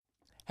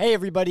Hey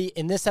everybody,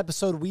 in this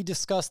episode we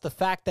discuss the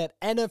fact that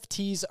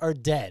NFTs are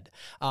dead.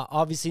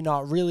 Obviously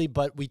not really,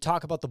 but we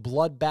talk about the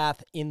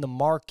bloodbath in the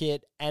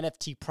market,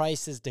 NFT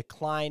prices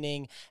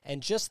declining,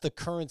 and just the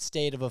current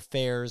state of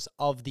affairs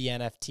of the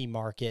NFT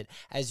market.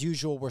 As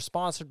usual, we're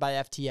sponsored by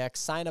FTX.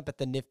 Sign up at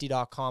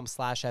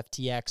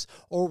thenifty.com/FTX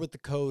or with the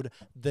code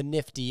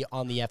THENIFTY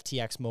on the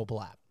FTX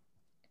mobile app.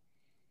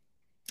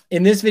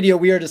 In this video,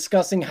 we are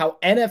discussing how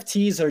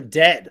NFTs are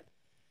dead.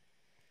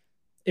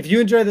 If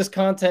you enjoy this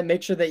content,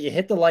 make sure that you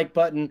hit the like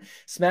button,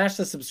 smash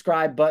the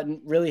subscribe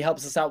button, really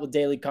helps us out with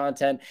daily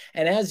content.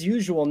 And as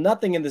usual,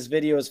 nothing in this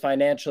video is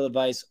financial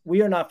advice.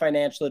 We are not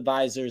financial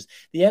advisors.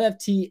 The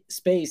NFT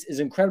space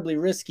is incredibly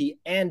risky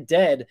and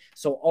dead,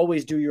 so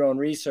always do your own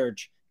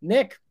research.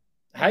 Nick,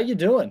 how you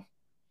doing?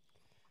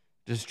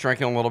 Just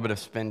drinking a little bit of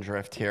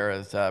Spindrift here,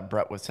 as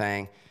Brett was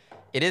saying.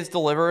 It is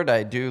delivered.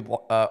 I do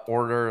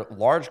order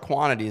large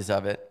quantities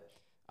of it,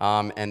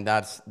 and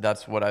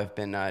that's what I've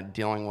been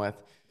dealing with.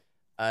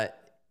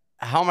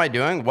 How am I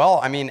doing? Well,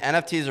 I mean,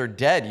 NFTs are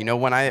dead. You know,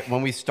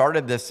 when we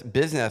started this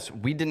business,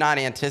 we did not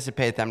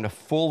anticipate them to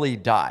fully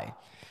die.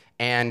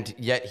 And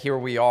yet here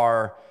we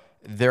are,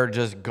 they're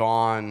just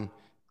gone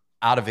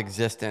out of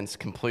existence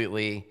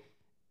completely,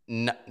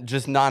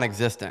 just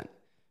non-existent.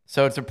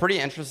 So it's a pretty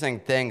interesting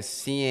thing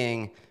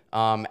seeing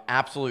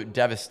absolute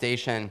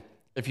devastation.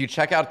 If you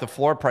check out the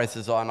floor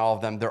prices on all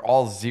of them, they're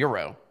all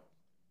zero,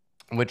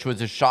 which was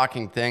a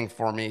shocking thing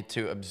for me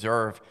to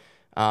observe,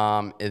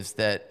 is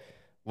that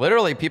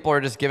literally, people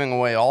are just giving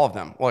away all of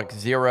them. Look,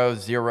 0,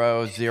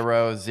 0,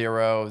 0,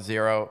 0,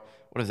 0.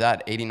 What is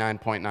that?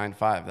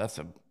 89.95. That's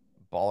a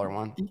baller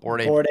one.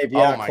 Bored Ape,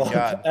 yeah. Oh my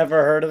God.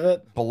 Ever heard of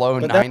it? Below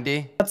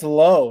 90? That's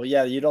low.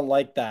 Yeah, you don't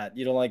like that.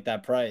 You don't like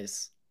that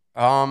price.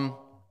 No.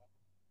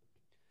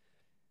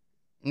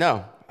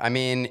 I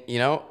mean, you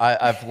know,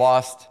 I've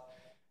lost.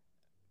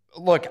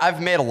 Look,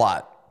 I've made a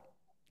lot.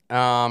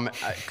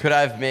 Could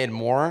I have made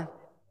more?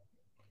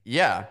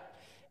 Yeah.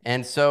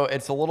 And so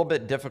it's a little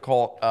bit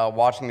difficult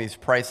watching these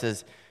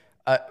prices.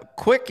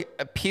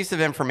 Quick piece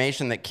of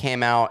information that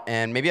came out,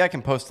 and maybe I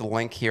can post a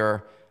link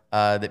here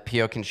that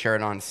Pio can share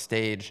it on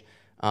stage.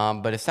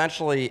 But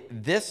essentially,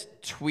 this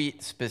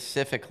tweet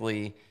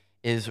specifically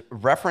is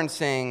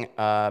referencing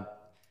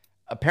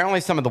apparently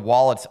some of the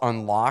wallets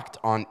unlocked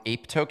on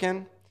Ape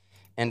Token.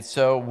 And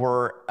so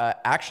we're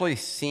actually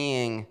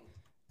seeing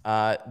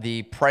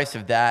the price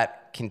of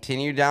that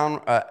continue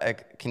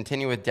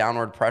with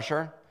downward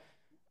pressure.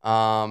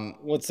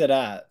 What's it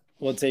at?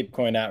 What's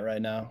ApeCoin at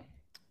right now?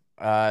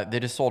 They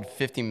just sold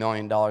 $50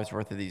 million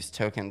worth of these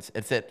tokens.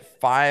 It's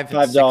at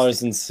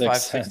 $5.06.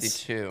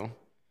 $5.62.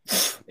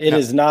 It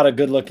is not a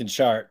good looking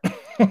chart.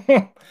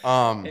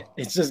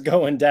 It's just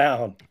going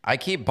down. I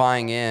keep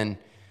buying in,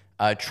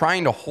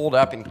 trying to hold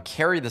up and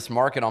carry this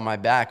market on my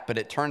back, but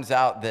it turns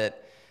out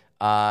that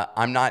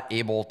I'm not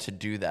able to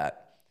do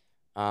that.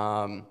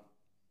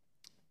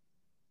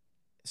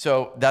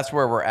 So that's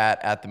where we're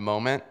at the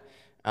moment.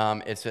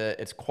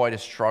 It's quite a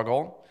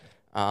struggle,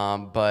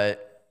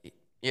 but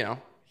you know,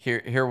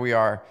 here we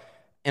are.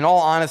 In all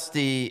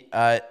honesty,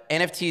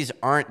 NFTs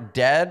aren't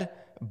dead,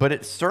 but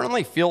it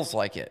certainly feels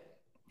like it.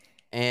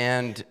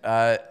 And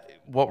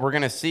what we're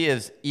gonna see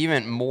is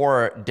even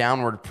more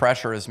downward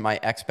pressure is my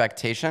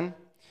expectation.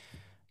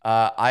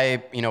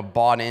 I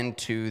bought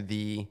into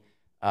the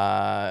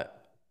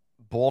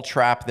bull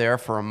trap there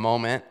for a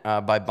moment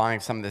by buying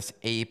some of this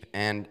ape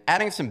and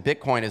adding some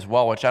Bitcoin as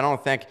well, which I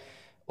don't think.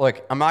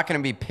 Look, I'm not going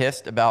to be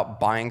pissed about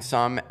buying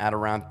some at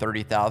around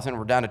 30,000.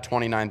 We're down to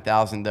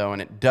 29,000 though,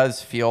 and it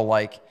does feel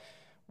like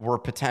we're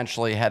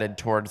potentially headed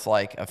towards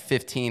like a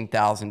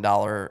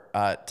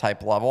 $15,000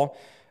 type level.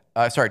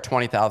 Sorry,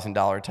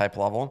 $20,000 type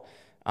level.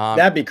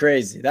 That'd be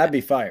crazy. That'd be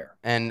fire.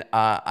 And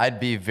I'd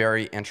be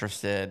very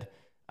interested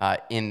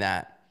in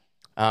that.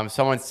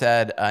 Someone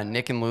said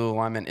Nick and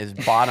Lululemon is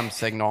bottom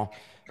signal.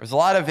 There's a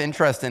lot of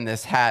interest in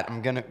this hat.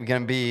 I'm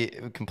gonna be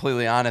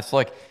completely honest.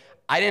 Look,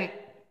 I didn't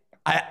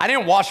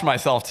wash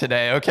myself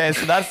today, okay?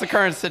 So that's the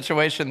current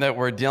situation that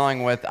we're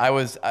dealing with. I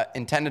was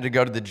intended to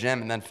go to the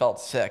gym and then felt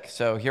sick.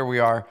 So here we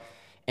are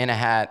in a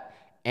hat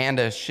and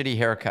a shitty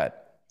haircut.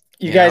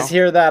 You guys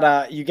hear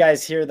that? You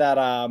guys hear that?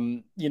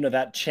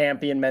 That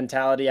champion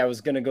mentality. I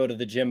was going to go to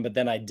the gym, but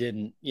then I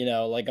didn't.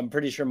 Like I'm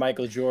pretty sure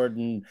Michael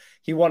Jordan,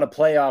 he won a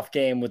playoff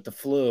game with the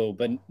flu,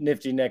 but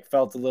Nifty Nick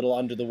felt a little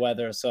under the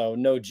weather, so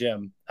no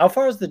gym. How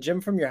far is the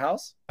gym from your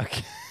house?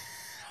 Okay.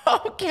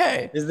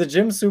 Okay. Is the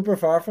gym super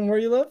far from where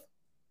you live?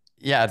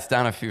 Yeah, it's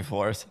down a few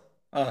floors.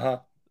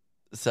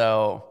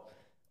 So,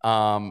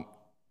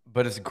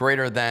 but it's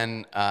greater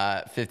than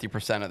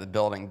 50% of the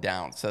building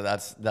down. So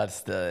that's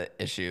the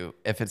issue.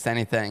 If it's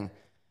anything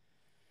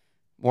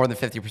more than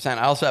 50%,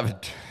 I also have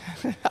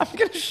I'm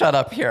gonna shut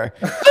up here.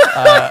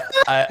 I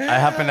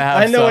happen to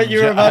have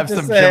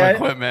some gym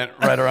equipment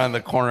right around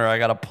the corner. I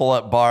got a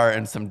pull-up bar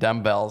and some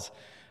dumbbells.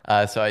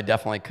 So I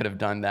definitely could have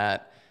done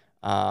that.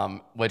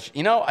 Which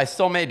I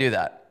still may do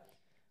that.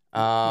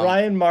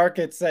 Ryan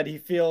Market said he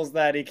feels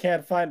that he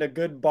can't find a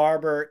good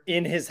barber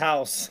in his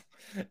house.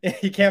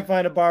 He can't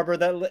find a barber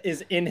that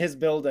is in his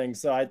building,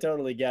 so I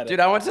totally get it. Dude,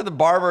 I went to the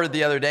barber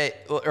the other day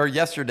or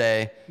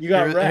yesterday. You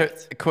got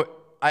wrecked.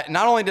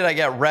 Not only did I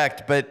get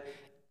wrecked, but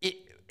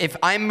if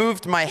I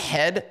moved my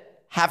head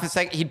half a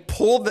second, he'd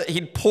pull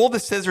the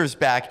scissors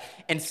back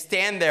and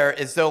stand there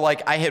as though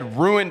like I had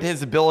ruined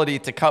his ability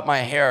to cut my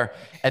hair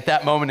at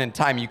that moment in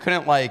time. You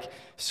couldn't like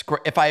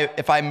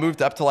if I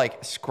moved up to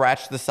like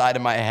scratch the side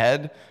of my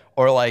head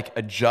or like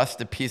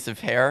adjust a piece of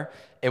hair,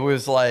 it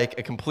was like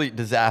a complete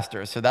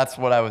disaster. So that's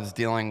what I was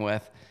dealing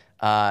with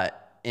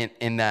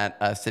in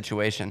that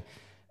situation.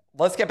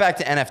 Let's get back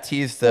to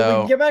NFTs, though. Well,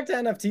 we can get back to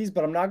NFTs,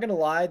 but I'm not gonna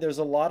lie. There's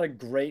a lot of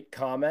great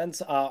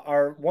comments.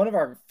 One of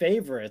our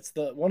favorites,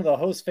 one of the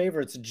host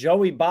favorites,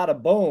 Joey Bada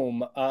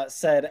Boom,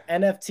 said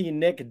NFT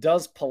Nick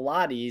does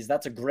Pilates.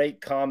 That's a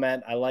great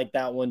comment. I like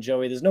that one,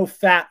 Joey. There's no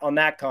fat on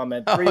that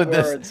comment. Three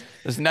words.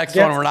 This next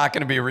one we're not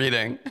going to be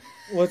reading.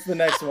 What's the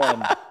next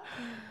one?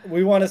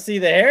 We want to see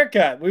the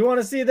haircut. We want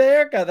to see the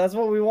haircut. That's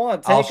what we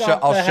want.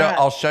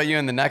 I'll show you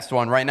in the next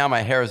one. Right now,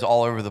 my hair is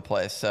all over the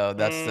place, so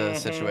that's the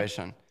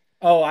situation.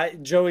 Oh,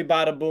 Joey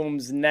Bada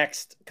Boom's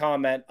next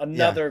comment,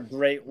 another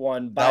great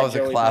one by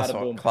Joey Bada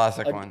Boom.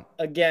 Classic one.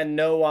 Again,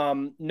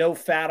 no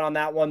fat on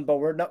that one, but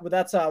we're not.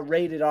 That's a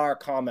rated R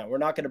comment. We're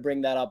not going to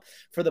bring that up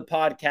for the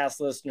podcast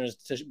listeners.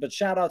 But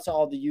shout out to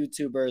all the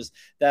YouTubers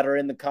that are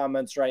in the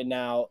comments right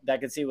now that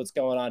can see what's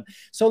going on.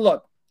 So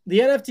look,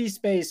 the NFT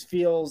space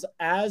feels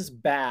as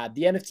bad.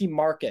 The NFT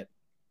market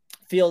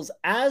feels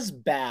as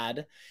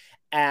bad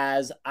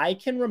as I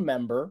can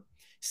remember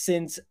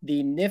since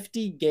the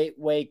Nifty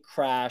Gateway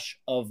crash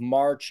of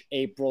March,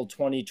 April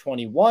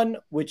 2021,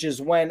 which is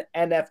when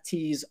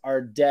NFTs Are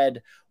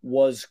Dead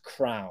was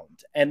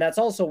crowned. And that's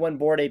also when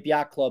Bored Ape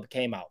Yacht Club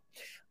came out.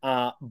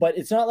 But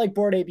it's not like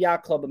Bored Ape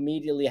Yacht Club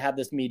immediately had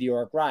this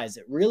meteoric rise.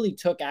 It really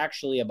took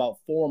actually about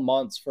 4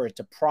 months for it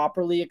to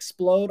properly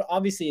explode.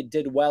 Obviously, it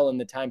did well in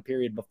the time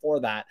period before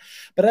that.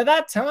 But at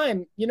that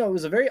time, it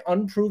was a very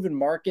unproven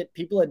market.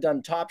 People had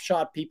done Top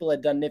Shot. People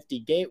had done Nifty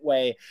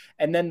Gateway.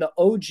 And then the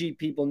OG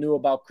people knew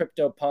about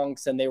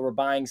CryptoPunks, and they were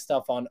buying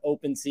stuff on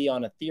OpenSea,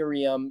 on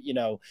Ethereum.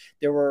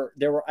 There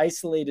were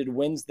isolated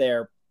wins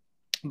there.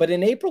 But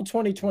in April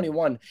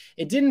 2021,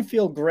 it didn't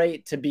feel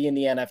great to be in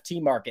the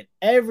NFT market.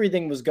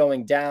 Everything was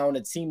going down.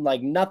 It seemed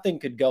like nothing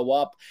could go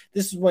up.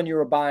 This is when you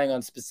were buying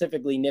on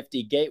specifically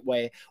Nifty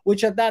Gateway,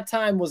 which at that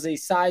time was a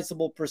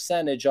sizable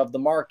percentage of the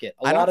market.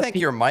 I don't think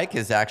your mic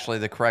is actually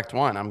the correct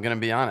one. I'm going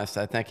to be honest.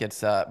 I think it's,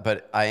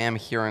 but I am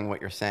hearing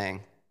what you're saying.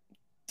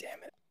 Damn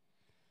it.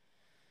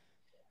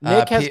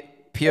 Nick has...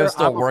 Pio's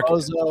still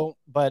working.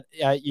 But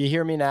you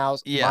hear me now.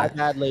 Yeah. My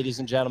bad, ladies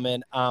and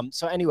gentlemen.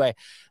 So anyway,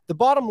 the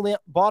bottom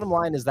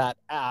line is that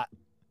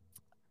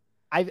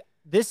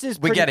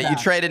we get it. You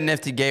traded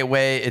Nifty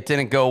Gateway. It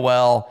didn't go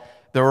well.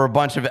 There were a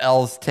bunch of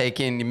L's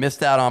taken. You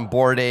missed out on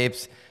Bored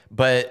Apes.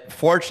 But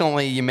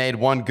fortunately, you made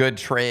one good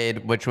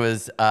trade, which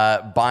was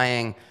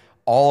buying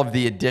all of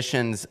the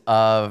editions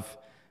of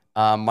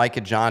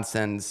Micah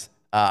Johnson's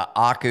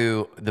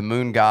Aku, the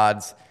Moon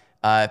Gods.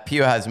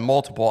 Pio has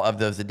multiple of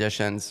those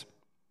editions.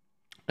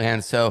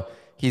 And so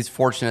he's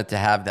fortunate to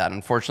have that.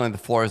 Unfortunately, the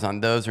floors on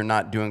those are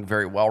not doing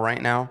very well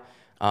right now.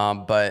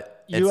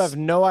 But you have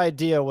no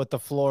idea what the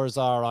floors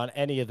are on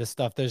any of this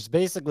stuff. There's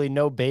basically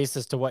no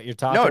basis to what you're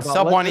talking about. No, it's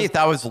sub 1 ETH.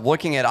 I was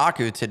looking at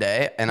Aku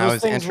today, and I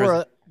was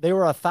interested. They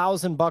were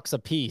 $1,000 a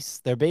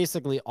piece. They're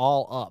basically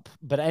all up.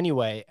 But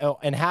anyway,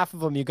 and half of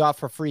them you got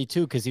for free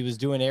too because he was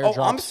doing airdrops.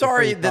 Oh, I'm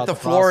sorry that the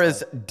floor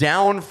is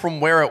down from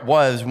where it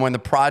was when the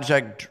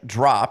project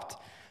dropped.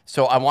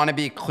 So I want to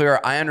be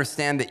clear. I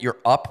understand that you're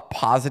up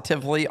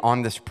positively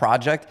on this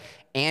project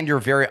and you're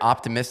very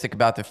optimistic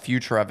about the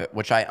future of it,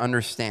 which I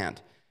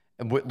understand.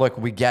 Look,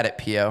 we get it,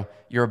 Pio.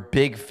 You're a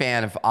big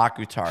fan of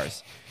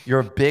Akutars.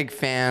 You're a big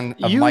fan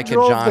of Micah Johnson. You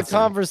drove the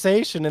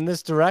conversation in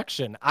this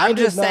direction. I'm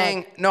just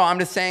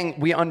saying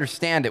we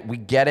understand it. We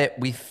get it.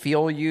 We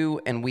feel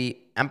you and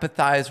we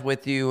empathize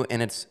with you.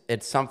 And it's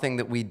something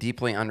that we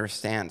deeply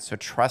understand. So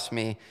trust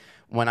me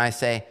when I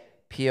say,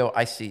 Pio,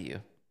 I see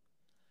you.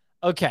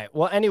 Okay.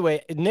 Well,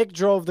 anyway, Nick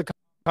drove the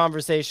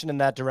conversation in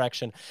that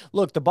direction.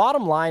 Look, the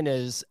bottom line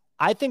is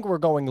I think we're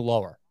going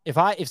lower.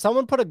 If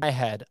someone put it in my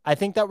head, I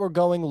think that we're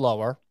going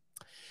lower.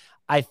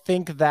 I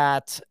think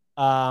that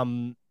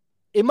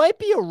it might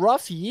be a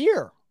rough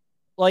year.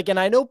 And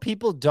I know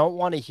people don't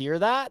want to hear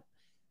that,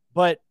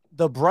 but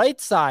the bright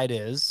side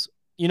is,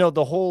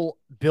 the whole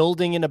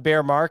building in a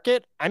bear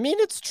market. I mean,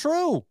 it's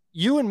true.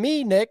 You and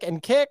me, Nick,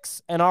 and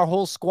Kicks, and our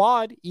whole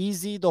squad,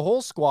 Easy, the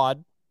whole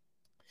squad,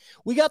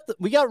 we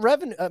got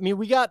revenue. I mean,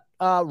 we got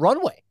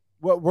runway.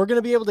 We're going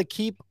to be able to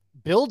keep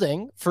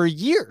building for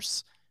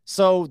years.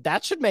 So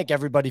that should make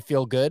everybody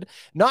feel good.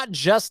 Not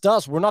just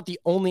us. We're not the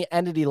only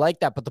entity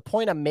like that. But the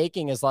point I'm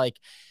making is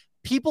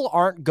people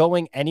aren't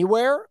going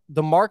anywhere.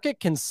 The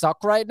market can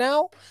suck right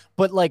now,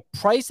 but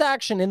price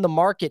action in the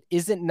market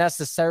isn't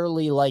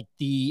necessarily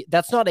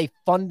that's not a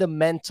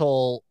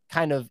fundamental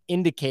kind of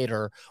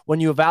indicator when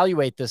you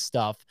evaluate this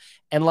stuff.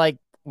 And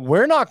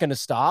we're not going to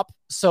stop.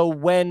 So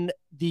when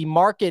the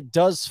market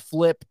does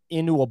flip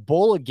into a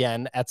bull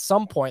again at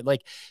some point,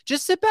 like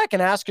just sit back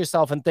and ask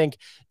yourself and think,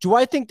 do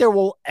I think there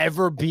will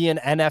ever be an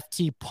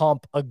NFT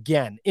pump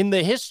again in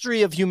the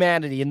history of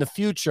humanity in the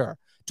future?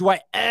 Do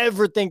I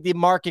ever think the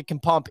market can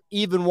pump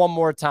even one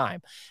more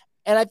time?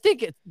 And I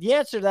think the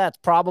answer to that's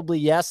probably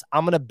yes.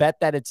 I'm going to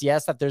bet that it's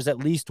yes, that there's at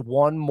least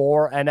one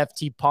more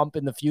NFT pump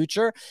in the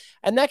future.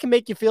 And that can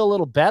make you feel a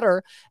little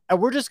better. And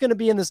we're just going to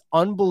be in this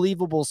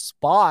unbelievable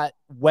spot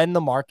when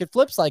the market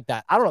flips like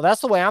that. I don't know.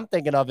 That's the way I'm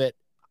thinking of it.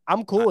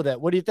 I'm cool with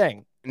it. What do you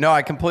think? No,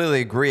 I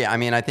completely agree. I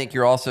mean, I think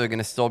you're also going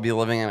to still be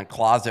living in a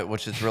closet,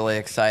 which is really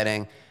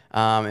exciting.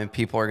 And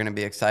people are going to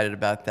be excited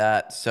about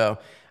that. So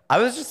I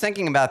was just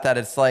thinking about that.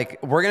 It's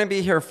like, we're going to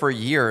be here for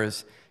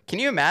years. Can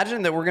you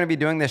imagine that we're going to be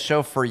doing this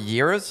show for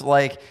years?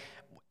 Like,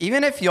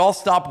 even if y'all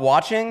stop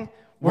watching,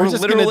 we're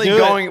literally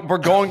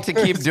going to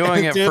keep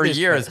doing it for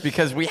years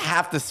because we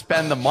have to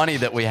spend the money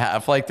that we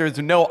have. Like, there's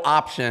no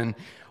option.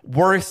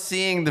 We're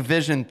seeing the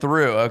vision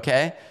through,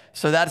 okay?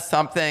 So that's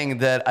something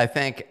that I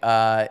think,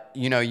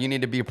 you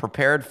need to be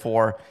prepared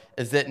for,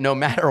 is that no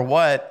matter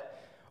what,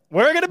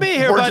 we're going to be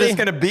here, We're buddy. just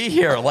going to be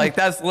here. Like,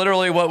 that's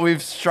literally what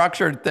we've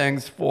structured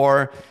things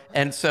for.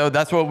 And so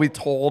that's what we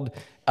told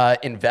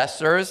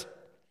investors.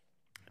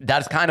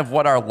 That's kind of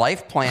what our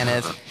life plan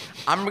is.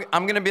 I'm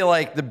going to be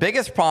like, the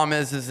biggest problem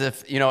is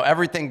if,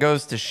 everything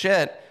goes to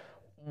shit,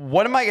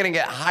 what am I going to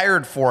get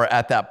hired for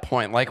at that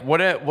point? Like,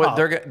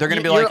 they're going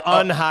to be like,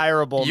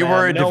 unhireable. You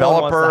were a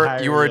developer.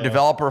 You were a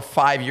developer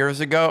 5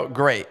 years ago.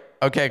 Great.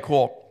 Okay,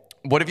 cool.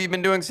 What have you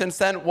been doing since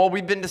then? Well,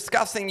 we've been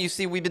discussing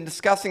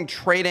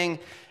trading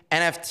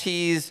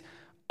NFTs.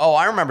 Oh,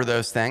 I remember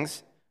those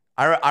things.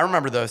 I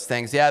remember those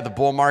things. Yeah, the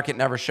bull market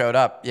never showed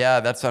up. Yeah,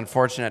 that's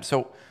unfortunate.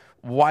 So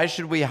why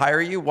should we hire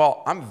you?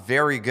 Well, I'm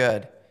very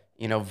good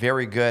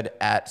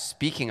at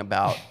speaking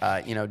about,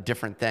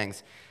 different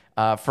things.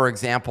 For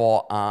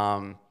example,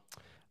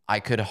 I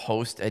could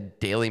host a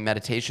daily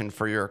meditation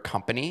for your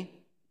company.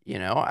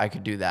 I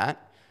could do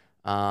that.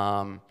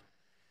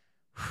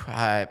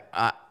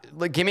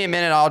 Give me a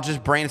minute. I'll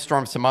just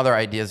brainstorm some other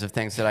ideas of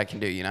things that I can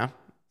do,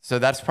 So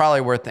that's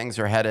probably where things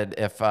are headed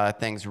if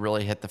things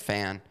really hit the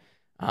fan.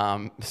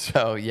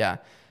 So yeah.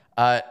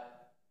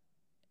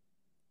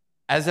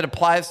 As it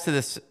applies to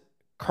this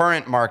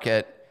current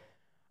market,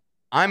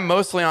 I'm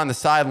mostly on the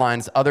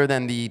sidelines other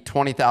than the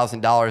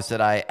 $20,000 that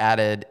I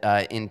added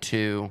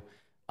into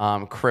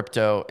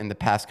crypto in the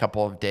past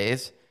couple of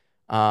days.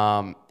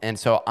 And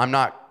so I'm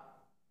not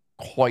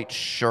quite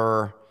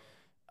sure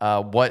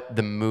what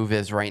the move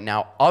is right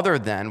now, other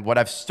than what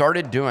I've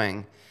started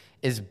doing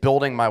is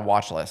building my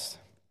watch list.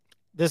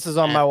 This is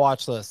on my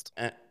watch list.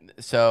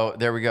 So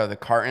there we go, the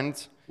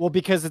cartons. Well,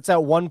 because it's at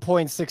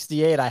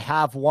 1.68, I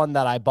have one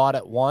that I bought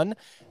at 1.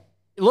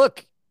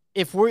 Look,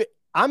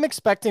 I'm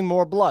expecting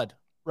more blood,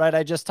 right?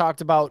 I just talked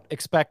about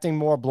expecting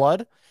more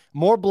blood.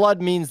 More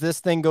blood means this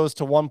thing goes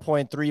to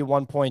 1.3,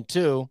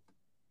 1.2.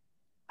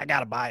 I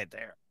got to buy it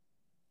there.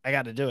 I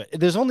got to do it.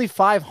 There's only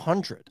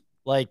 500.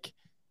 Like,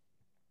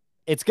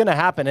 it's going to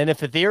happen. And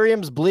if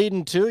Ethereum's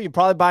bleeding too, you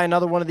probably buy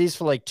another one of these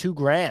for like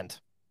 $2,000,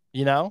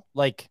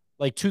 like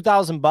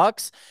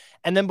 $2,000.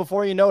 And then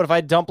before you know it, if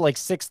I dump like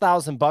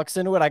 $6,000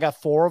 into it, I got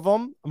 4 of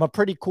them. I'm a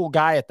pretty cool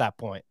guy at that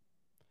point.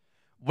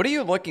 What are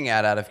you looking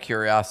at out of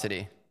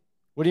curiosity?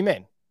 What do you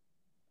mean?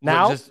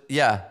 Now?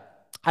 Yeah.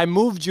 I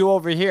moved you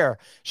over here.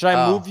 Should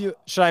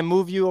I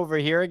move you over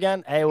here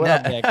again? Hey, what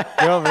up, Nick?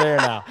 You're over there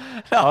now.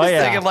 I was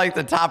thinking like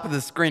the top of the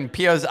screen.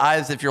 Pio's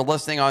Eyes, if you're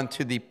listening on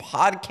to the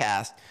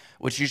podcast,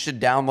 which you should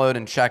download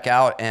and check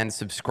out and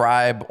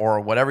subscribe or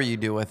whatever you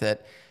do with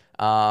it,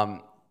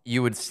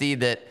 you would see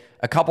that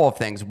a couple of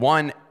things.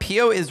 One,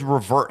 Pio is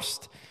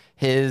reversed.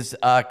 His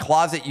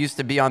closet used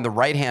to be on the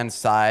right-hand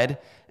side.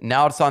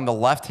 Now it's on the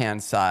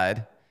left-hand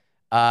side.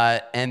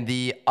 And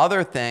the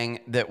other thing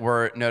that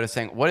we're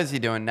noticing, what is he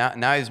doing now?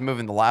 Now he's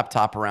moving the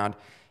laptop around.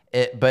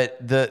 But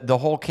the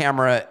whole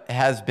camera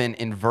has been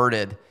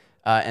inverted.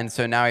 And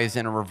so now he's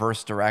in a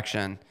reverse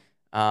direction.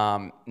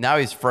 Now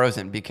he's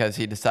frozen because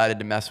he decided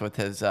to mess with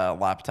his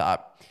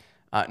laptop.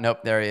 Nope,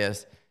 there he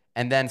is.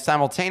 And then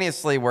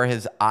simultaneously where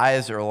his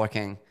eyes are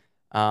looking,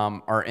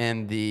 are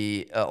in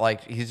the,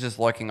 he's just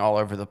looking all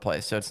over the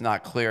place. So it's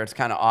not clear. It's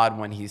kind of odd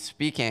when he's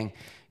speaking.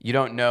 You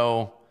don't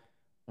know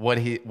what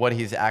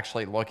he's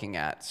actually looking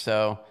at.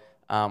 So,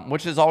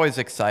 which is always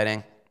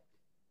exciting.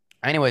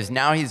 Anyways,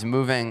 now he's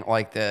moving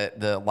like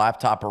the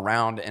laptop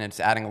around, and it's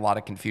adding a lot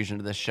of confusion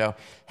to this show.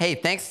 Hey,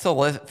 thanks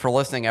for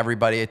listening,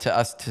 everybody, to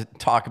us to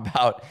talk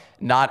about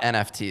not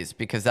NFTs,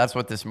 because that's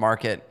what this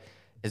market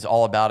is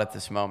all about at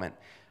this moment.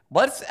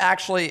 Let's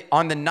actually,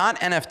 on the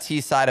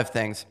non-NFT side of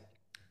things,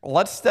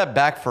 let's step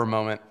back for a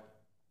moment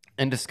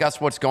and discuss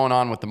what's going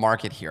on with the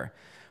market here.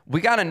 We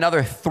got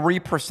another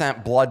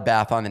 3%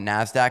 bloodbath on the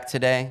NASDAQ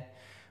today.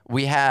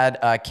 We had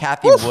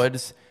Kathy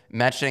Woods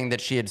mentioning that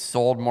she had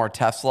sold more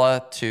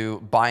Tesla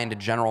to buy into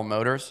General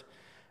Motors.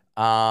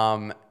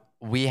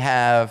 We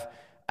have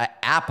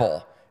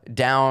Apple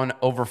down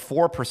over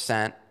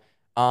 4%.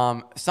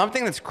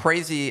 Something that's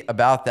crazy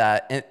about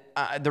that, and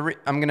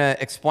I'm going to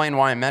explain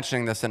why I'm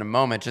mentioning this in a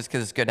moment, just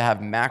because it's good to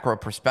have macro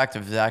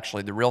perspective, is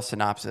actually the real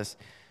synopsis.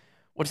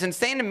 What's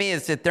insane to me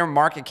is that their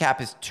market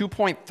cap is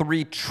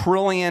 $2.3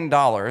 trillion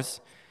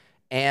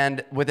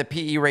and with a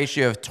PE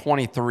ratio of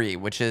 23,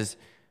 which is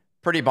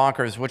pretty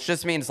bonkers, which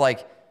just means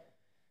like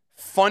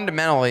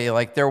fundamentally,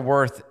 like they're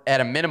worth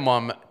at a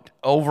minimum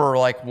over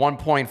like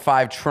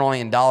 $1.5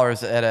 trillion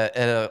at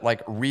a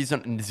like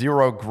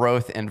zero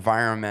growth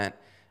environment,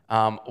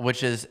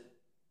 which is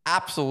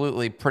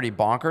absolutely pretty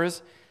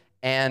bonkers.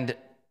 And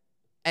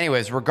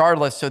anyways,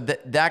 regardless, so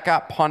that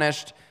got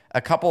punished. A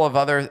couple of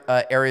other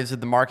areas of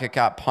the market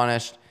got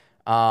punished.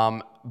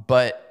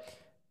 But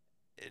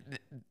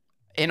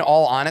in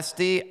all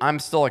honesty, I'm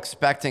still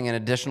expecting an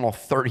additional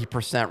 30%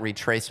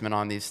 retracement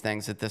on these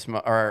things at this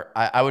or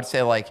I would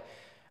say like,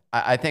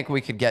 I think we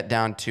could get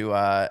down to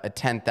a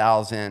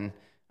 10,000,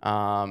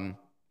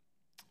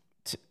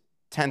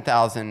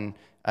 10,000,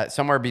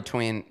 somewhere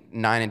between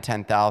 9 and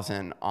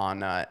 10,000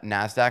 on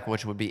NASDAQ,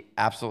 which would be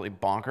absolutely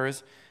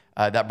bonkers.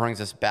 That brings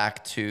us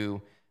back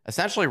to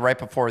essentially right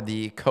before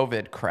the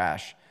COVID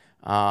crash,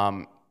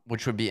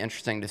 which would be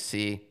interesting to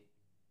see.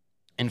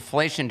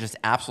 Inflation just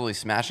absolutely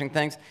smashing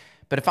things.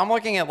 But if I'm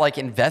looking at like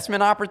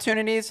investment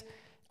opportunities,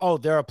 oh,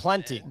 there are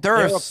plenty. There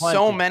are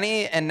so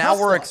many, and now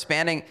we're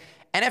expanding.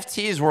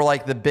 NFTs were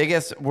like the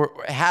biggest,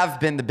 have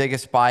been the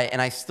biggest buy, and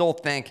I still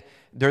think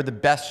they're the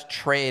best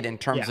trade in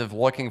terms of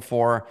looking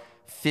for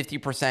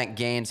 50%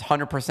 gains,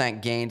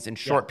 100% gains in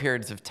short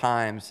periods of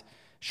times,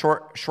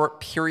 short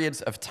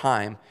periods of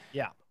time.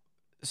 Yeah.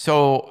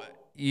 So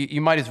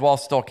you might as well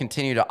still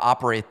continue to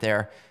operate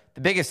there.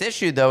 The biggest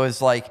issue though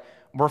is like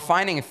we're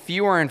finding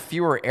fewer and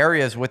fewer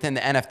areas within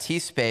the NFT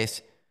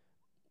space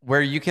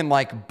where you can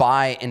like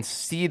buy and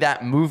see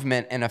that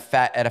movement at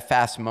a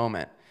fast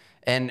moment.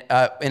 And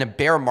in a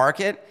bear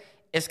market,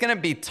 it's going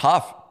to be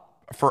tough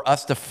for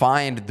us to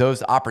find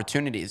those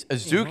opportunities.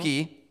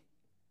 Azuki,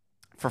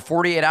 for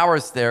 48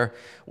 hours there,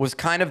 was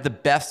kind of the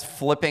best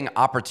flipping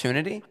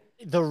opportunity.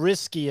 The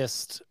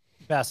riskiest,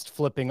 best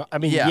flipping. I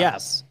mean,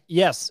 yes.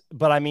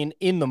 But I mean,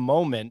 in the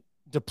moment,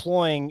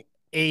 deploying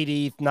 8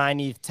 ETH, 9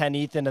 ETH, 10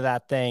 ETH into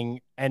that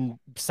thing and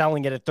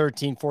selling it at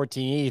 13,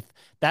 14 ETH,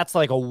 that's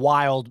like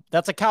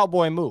that's a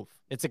cowboy move.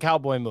 It's a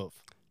cowboy move.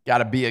 Got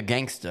to be a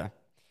gangster.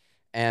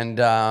 And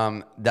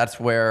that's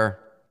where,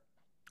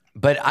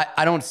 but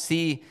I don't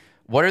see,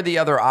 what are the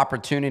other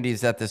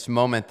opportunities at this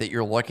moment that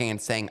you're looking and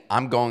saying,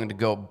 I'm going to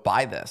go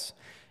buy this?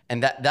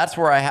 And that's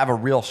where I have a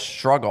real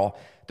struggle.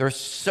 There's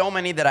so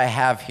many that I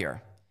have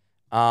here.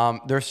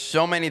 There's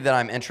so many that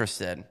I'm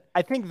interested in.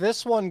 I think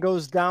this one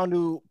goes down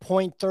to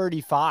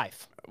 0.35.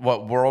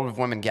 What, World of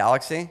Women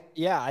Galaxy?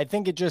 Yeah, I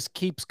think it just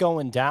keeps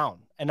going down.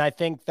 And I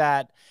think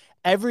that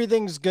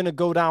everything's going to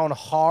go down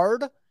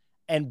hard,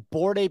 and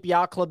Bored Ape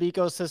Yacht Club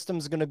ecosystem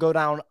is going to go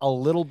down a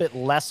little bit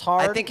less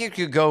hard. I think it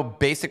could go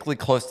basically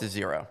close to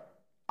zero.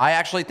 I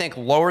actually think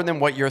lower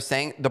than what you're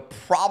saying. The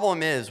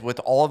problem is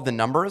with all of the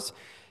numbers,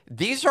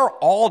 these are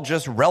all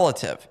just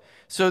relative.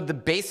 So the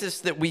basis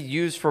that we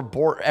use for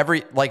Bored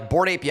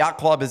Ape Yacht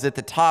Club is at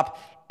the top.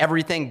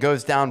 Everything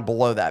goes down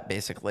below that,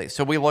 basically.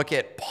 So we look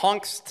at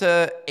punks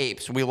to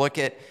apes. We look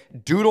at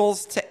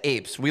doodles to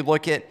apes. We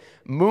look at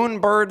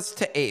moonbirds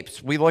to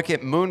apes. We look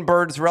at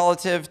moonbirds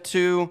relative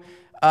to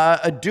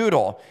a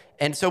doodle.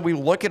 And so we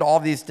look at all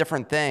these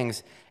different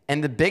things.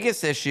 And the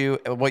biggest issue,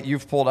 what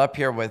you've pulled up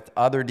here with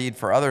Other Deed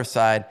for Other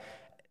Side,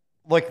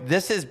 look,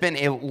 this has been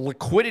a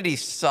liquidity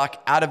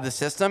suck out of the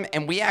system.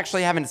 And we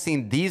actually haven't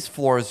seen these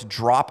floors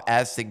drop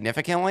as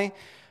significantly.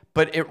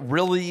 But it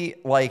really,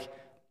 like,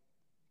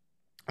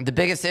 the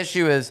biggest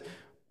issue is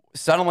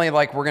suddenly,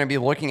 like, we're going to be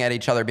looking at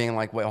each other being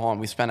like, wait, hold on,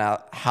 we spent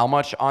out how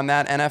much on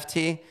that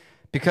NFT?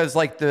 Because,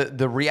 like,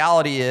 the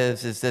reality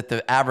is that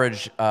the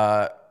average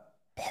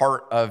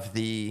part of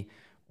the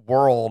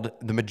world,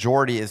 the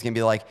majority is going to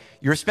be like,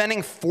 you're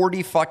spending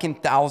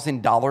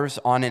 $40,000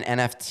 on an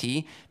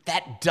NFT.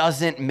 That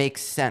doesn't make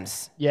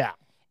sense. Yeah.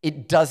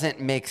 It doesn't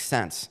make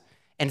sense.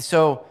 And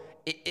so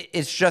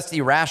it's just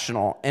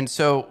irrational. And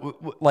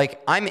so,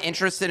 like, I'm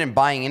interested in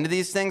buying into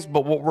these things,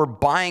 but what we're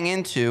buying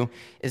into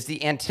is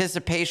the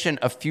anticipation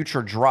of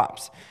future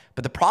drops.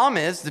 But the problem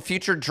is the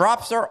future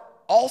drops are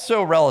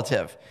also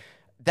relative.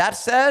 That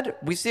said,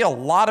 we see a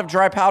lot of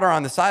dry powder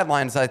on the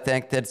sidelines, I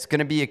think, that's going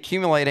to be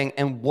accumulating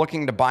and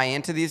looking to buy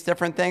into these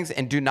different things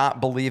and do not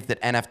believe that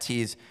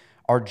NFTs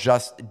are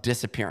just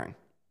disappearing.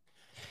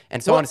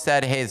 And someone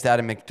said, hey, is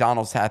that a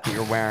McDonald's hat that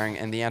you're wearing?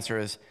 And the answer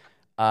is,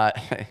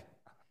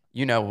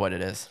 you know what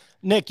it is.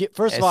 Nick,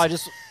 first of all,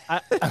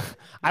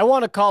 I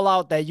want to call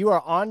out that you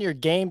are on your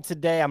game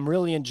today. I'm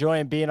really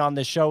enjoying being on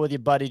this show with you,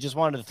 buddy. Just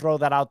wanted to throw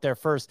that out there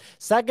first.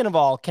 Second of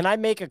all, can I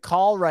make a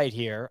call right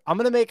here? I'm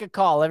going to make a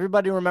call.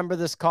 Everybody remember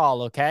this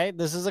call, okay?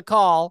 This is a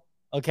call,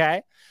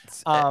 okay?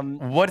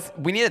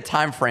 We need a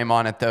time frame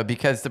on it though,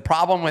 because the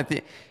problem with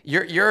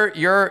your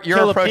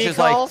approach is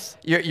like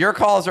your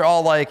calls are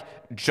all like,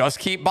 just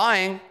keep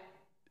buying,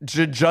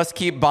 just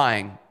keep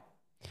buying.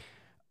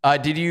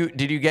 Did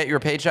you get your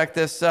paycheck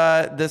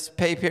this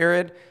pay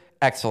period?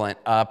 Excellent.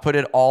 Put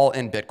it all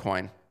in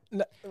Bitcoin.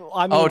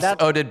 I mean,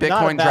 did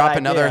Bitcoin drop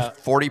another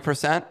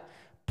 40%?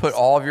 Put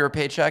all of your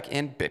paycheck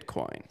in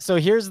Bitcoin. So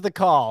here's the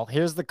call.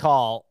 Here's the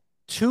call.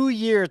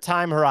 2-year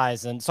time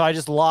horizon. So I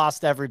just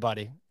lost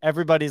everybody.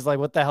 Everybody's like,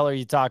 what the hell are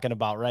you talking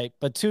about, right?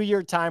 But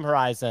 2-year time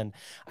horizon.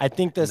 I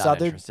think this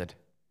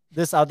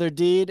other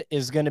deed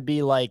is going to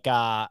be like,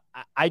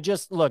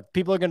 look,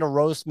 people are going to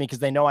roast me because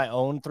they know I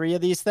own 3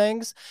 of these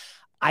things.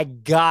 I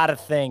got to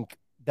think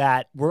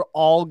that we're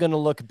all going to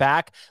look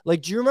back.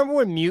 Like, do you remember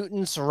when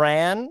Mutants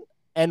ran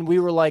and we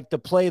were like, the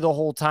play the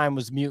whole time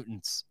was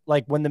Mutants?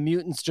 Like when the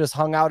Mutants just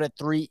hung out at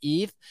 3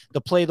 ETH, the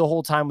play the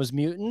whole time was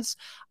Mutants.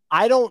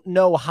 I don't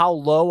know how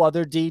low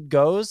Other Deed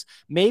goes.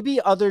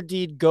 Maybe Other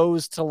Deed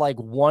goes to like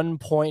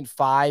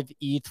 1.5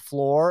 ETH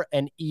floor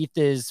and ETH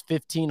is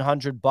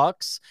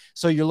 $1,500.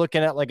 So you're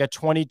looking at like a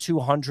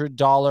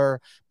 $2,200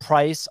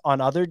 price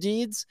on Other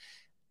Deeds.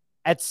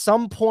 At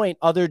some point,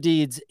 Other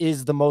Deeds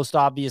is the most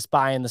obvious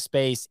buy in the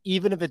space,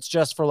 even if it's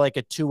just for like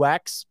a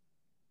 2x.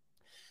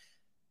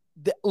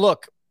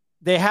 Look,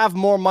 they have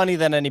more money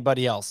than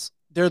anybody else.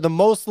 They're the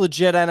most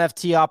legit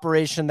NFT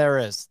operation there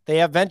is. They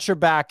have venture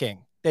backing.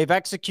 They've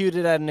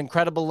executed at an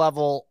incredible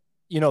level,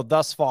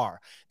 thus far.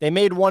 They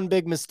made one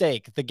big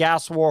mistake, the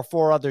gas war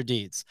for Other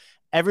Deeds.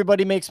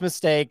 Everybody makes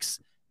mistakes.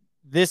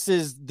 This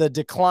is the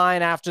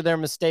decline after their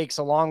mistakes,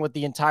 along with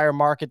the entire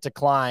market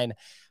decline.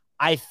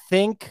 I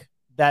think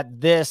that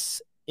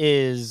this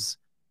is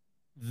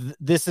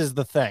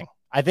the thing.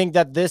 I think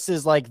that this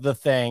is like the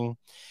thing.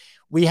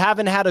 We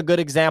haven't had a good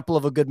example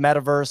of a good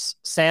metaverse.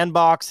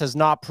 Sandbox has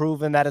not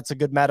proven that it's a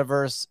good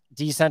metaverse.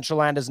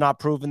 Decentraland has not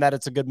proven that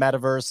it's a good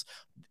metaverse.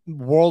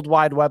 World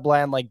Wide Web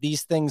land, like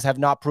these things have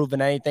not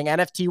proven anything.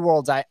 NFT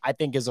Worlds, I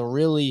think, is a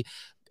really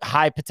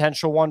high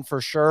potential one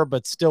for sure,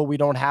 but still we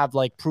don't have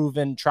like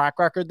proven track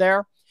record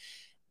there.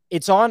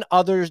 It's on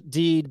Other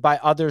Deed by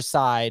Other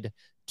Side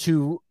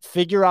to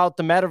figure out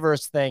the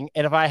metaverse thing.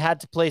 And if I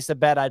had to place a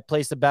bet, I'd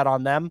place a bet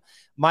on them.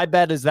 My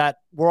bet is that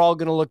we're all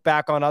going to look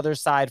back on Other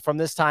Side from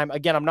this time.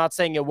 Again, I'm not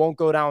saying it won't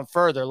go down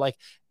further. Like,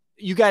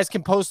 you guys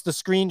can post the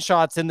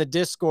screenshots in the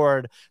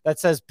Discord that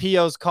says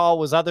Pio's call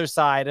was Other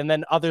Side, and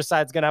then Other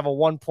Side's going to have a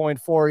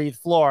 1.4 ETH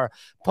floor.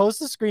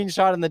 Post a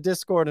screenshot in the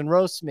Discord and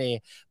roast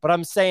me. But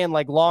I'm saying,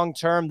 like, long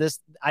term,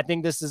 I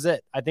think this is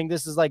it. I think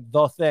this is like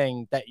the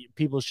thing that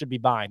people should be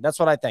buying. That's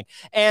what I think.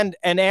 And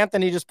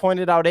Anthony just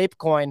pointed out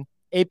ApeCoin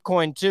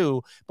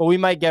too, but we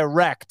might get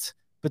wrecked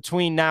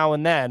between now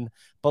and then.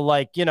 But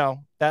like,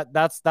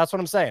 that's what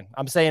I'm saying.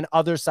 I'm saying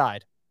Other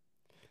Side.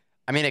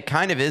 I mean, it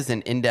kind of is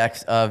an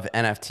index of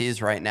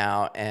NFTs right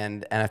now,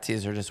 and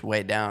NFTs are just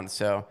way down.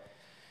 So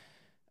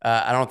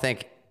I don't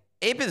think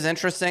Ape is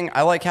interesting.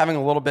 I like having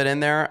a little bit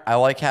in there. I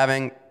like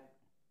having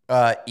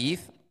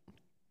ETH.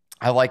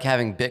 I like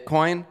having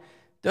Bitcoin.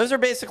 Those are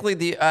basically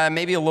the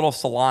maybe a little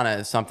Solana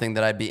is something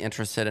that I'd be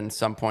interested in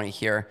some point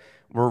here.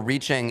 We're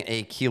reaching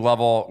a key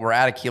level. We're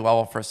at a key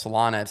level for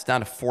Solana. It's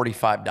down to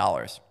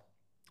 $45.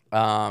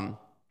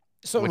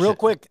 So real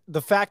quick, the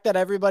fact that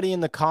everybody in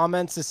the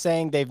comments is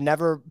saying they've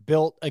never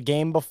built a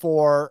game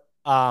before,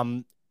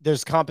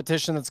 there's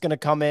competition that's going to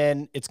come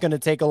in, it's going to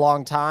take a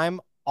long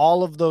time.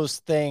 All of those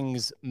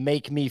things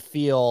make me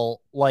feel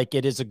like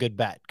it is a good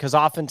bet. Because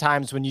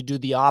oftentimes when you do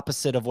the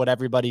opposite of what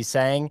everybody's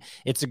saying,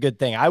 it's a good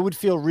thing. I would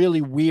feel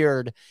really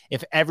weird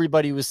if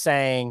everybody was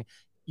saying,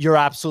 you're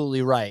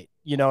absolutely right.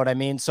 You know what I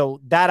mean?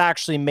 So that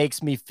actually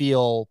makes me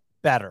feel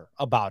better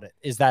about it,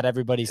 is that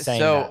everybody's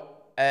saying that.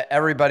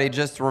 Everybody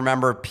just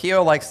remember,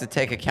 Pio likes to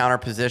take a counter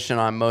position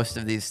on most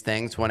of these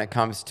things when it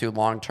comes to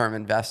long-term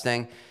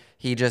investing.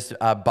 He just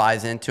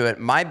buys into it.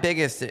 My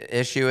biggest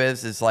issue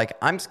is like,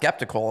 I'm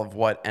skeptical of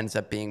what ends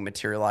up being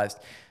materialized.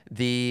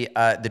 The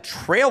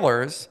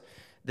trailers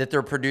that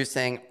they're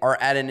producing are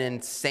at an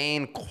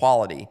insane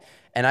quality.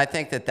 And I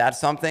think that that's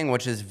something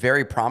which is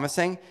very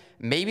promising.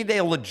 Maybe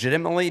they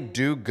legitimately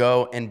do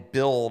go and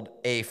build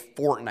a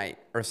Fortnite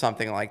or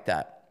something like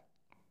that.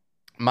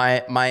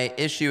 My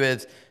issue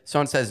is,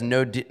 someone says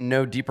no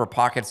deeper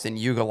pockets than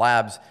Yuga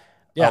Labs.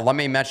 Yeah. Let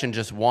me mention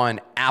just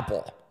one,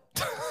 Apple.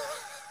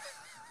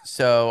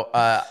 So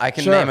I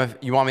can name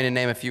you want me to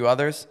name a few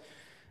others?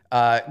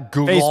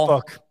 Google,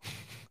 Facebook,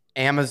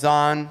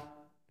 Amazon.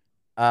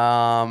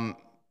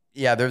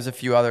 Yeah, there's a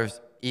few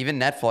others. Even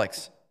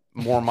Netflix,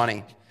 more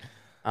money.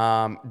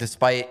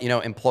 Despite,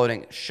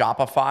 imploding.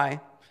 Shopify,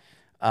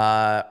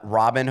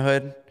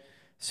 Robinhood.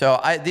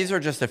 So these are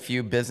just a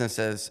few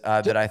businesses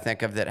that I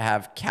think of that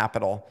have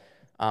capital.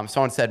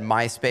 Someone said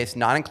MySpace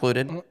not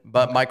included,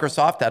 but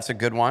Microsoft, that's a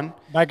good one.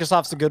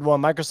 Microsoft's a good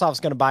one. Microsoft's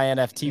going to buy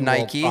NFT.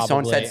 Nike,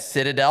 someone said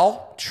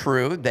Citadel.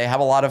 True. They have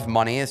a lot of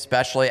money,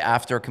 especially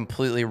after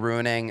completely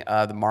ruining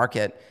the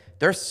market.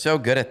 They're so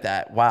good at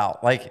that. Wow.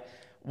 Like,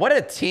 what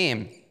a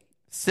team.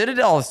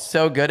 Citadel is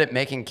so good at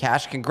making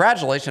cash.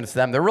 Congratulations to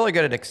them. They're really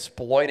good at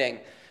exploiting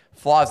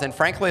flaws. And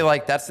frankly,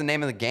 like, that's the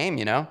name of the game,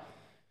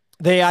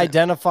 They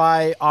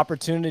identify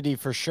opportunity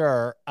for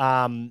sure.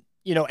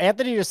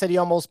 Anthony just said he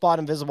almost bought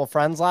Invisible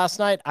Friends last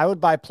night. I would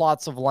buy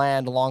plots of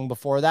land long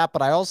before that,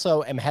 but I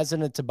also am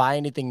hesitant to buy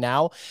anything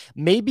now.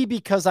 Maybe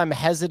because I'm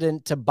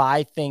hesitant to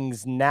buy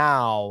things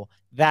now,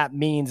 that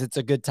means it's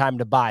a good time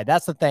to buy.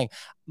 That's the thing.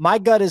 My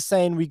gut is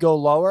saying we go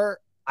lower.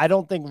 I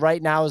don't think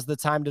right now is the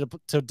time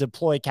to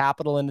deploy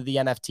capital into the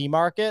NFT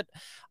market.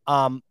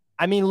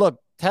 I mean, look,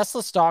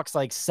 Tesla stock's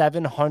like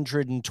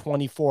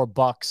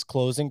 $724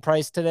 closing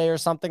price today or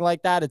something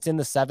like that. It's in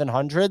the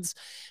 700s.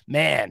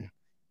 Man,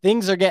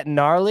 things are getting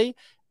gnarly.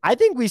 I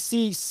think we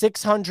see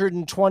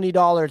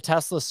 $620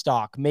 Tesla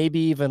stock, maybe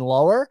even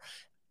lower.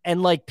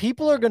 And like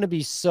people are going to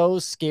be so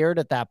scared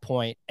at that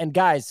point. And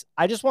guys,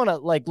 I just want to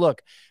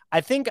look, I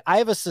think I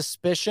have a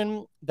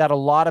suspicion that a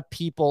lot of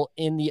people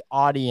in the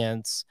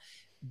audience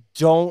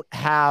don't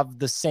have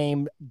the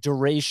same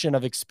duration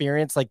of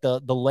experience, like the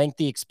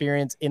lengthy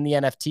experience in the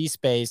NFT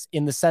space,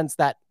 in the sense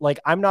that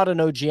I'm not an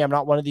OG. I'm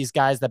not one of these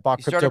guys that bought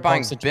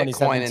CryptoPunks in 2017.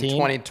 Bitcoin in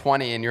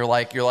 2020, and you're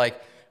like,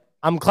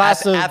 I'm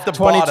class of at the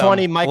 2020.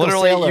 Bottom. Michael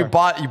Literally, Saylor.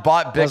 you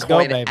bought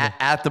Bitcoin go,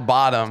 at the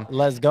bottom.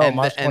 Let's go,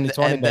 March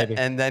 2020, baby.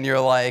 And then you're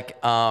like,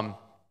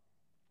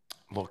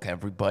 look,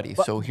 everybody.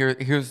 So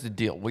here's the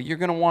deal. What you're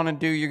gonna want to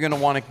do, you're gonna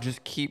want to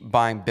just keep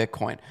buying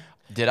Bitcoin.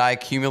 Did I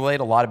accumulate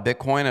a lot of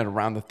Bitcoin at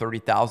around the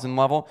 30,000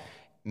 level?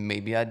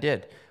 Maybe I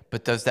did.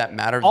 But does that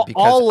matter? Because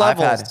all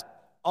levels, I've had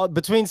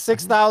between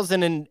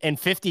 6,000 and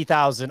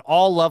 50,000,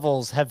 all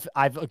levels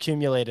I've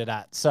accumulated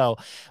at. So,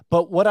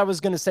 but what I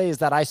was going to say is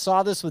that I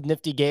saw this with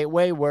Nifty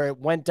Gateway where it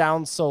went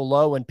down so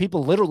low and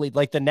people literally,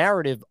 the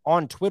narrative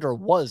on Twitter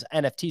was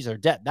NFTs are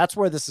dead. That's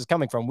where this is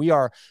coming from. We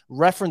are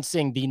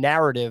referencing the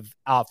narrative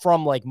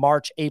from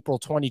March, April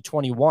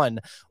 2021,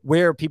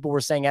 where people were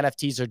saying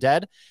NFTs are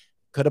dead.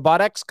 Could have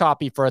bought X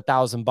copy for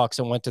 $1,000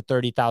 and went to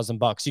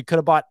 $30,000. You could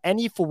have bought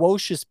any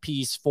ferocious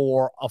piece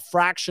for a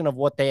fraction of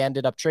what they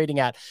ended up trading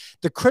at.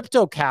 The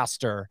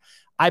CryptoCaster,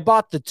 I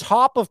bought the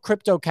top of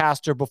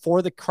CryptoCaster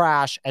before the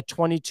crash at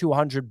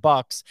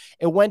 $2,200.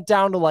 It went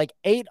down to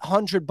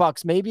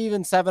 $800, maybe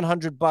even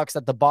 $700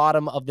 at the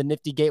bottom of the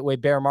Nifty Gateway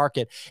bear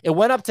market. It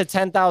went up to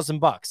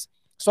 $10,000.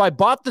 So I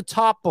bought the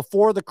top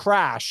before the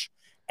crash,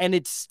 and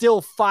it's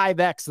still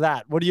 5x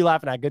that. What are you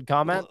laughing at? Good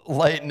comment?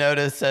 Light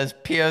Notice says,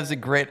 Pio's a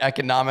great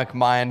economic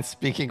mind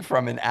speaking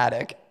from an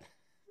attic.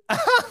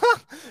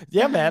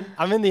 Yeah, man.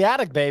 I'm in the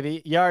attic,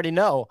 baby. You already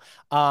know.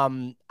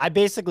 I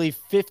basically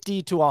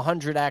 50 to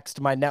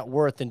 100x'd my net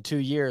worth in 2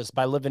 years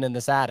by living in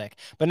this attic.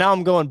 But now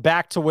I'm going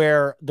back to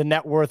where the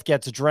net worth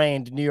gets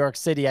drained, New York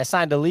City. I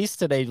signed a lease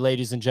today,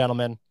 ladies and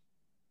gentlemen.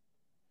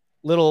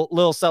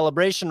 Little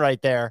celebration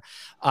right there.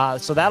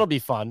 So that'll be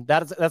fun.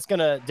 That's going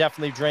to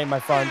definitely drain my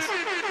funds.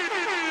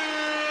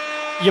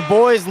 Your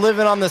boy's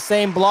living on the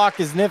same block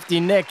as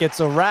Nifty Nick. It's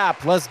a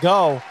wrap. Let's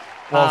go.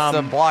 Well, it's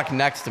the block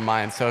next to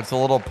mine, so it's a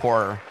little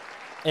poorer.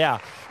 Yeah.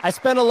 I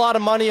spent a lot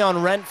of money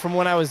on rent from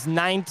when I was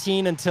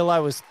 19 until I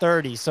was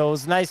 30. So it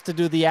was nice to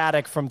do the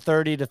attic from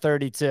 30 to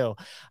 32.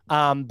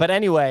 But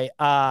anyway,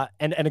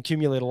 and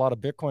accumulate a lot of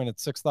Bitcoin at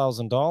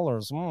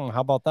 $6,000. How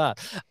about that?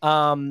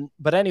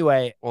 But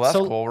anyway. Well, that's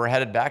cool. We're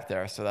headed back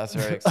there. So that's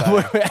very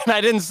exciting. And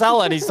I didn't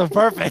sell any. So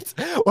perfect.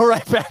 We're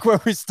right back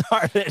where we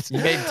started. You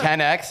made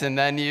 10x and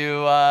then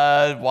you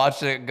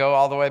watched it go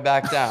all the way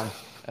back down.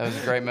 That was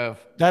a great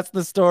move. That's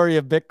the story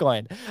of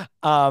Bitcoin.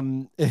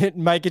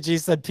 Micah G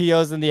said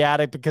PO's in the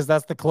attic because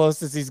that's the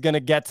closest he's going to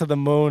get to the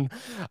moon.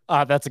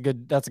 That's a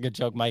good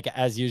joke, Micah,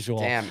 as usual.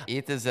 Damn,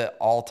 ETH is at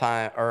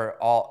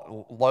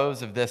all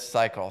lows of this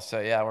cycle.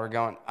 So yeah, we're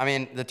going. I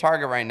mean, the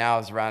target right now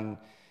is around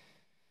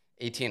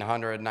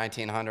 1,800,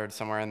 1,900,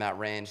 somewhere in that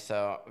range.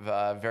 So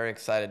very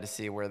excited to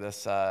see where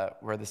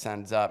this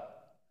ends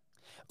up.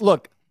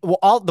 Look.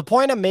 Well, the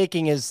point I'm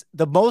making is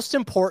the most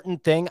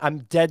important thing. I'm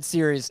dead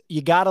serious.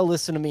 You got to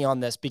listen to me on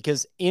this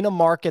because in a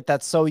market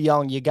that's so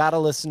young, you got to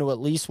listen to at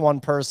least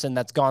one person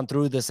that's gone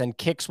through this. And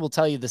Kix will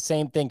tell you the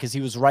same thing because he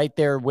was right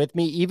there with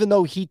me, even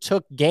though he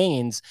took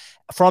gains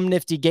from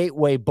Nifty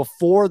Gateway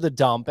before the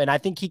dump. And I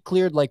think he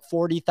cleared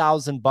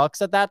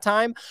 $40,000 at that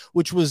time,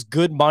 which was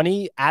good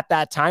money at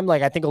that time.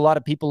 I think a lot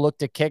of people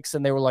looked at Kix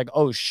and they were like,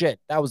 oh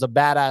shit, that was a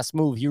badass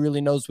move. He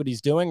really knows what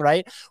he's doing.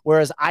 Right.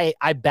 Whereas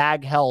I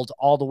bag held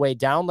all the way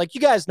down.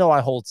 You guys know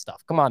I hold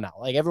stuff. Come on now.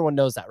 Everyone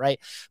knows that. Right.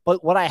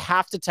 But what I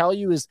have to tell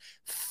you is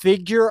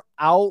figure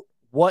out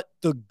what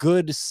the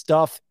good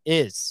stuff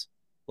is.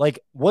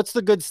 What's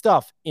the good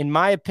stuff? In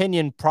my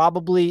opinion,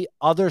 probably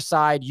other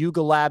side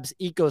Yuga Labs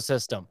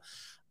ecosystem.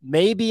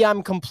 Maybe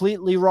I'm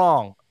completely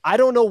wrong. I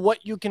don't know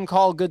what you can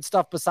call good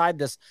stuff besides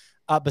this.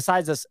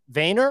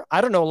 Vayner. I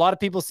don't know. A lot of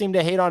people seem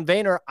to hate on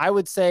Vayner. I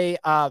would say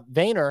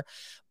Vayner,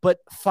 but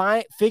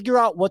figure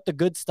out what the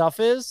good stuff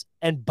is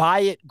and buy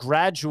it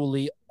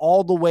gradually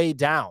all the way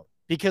down.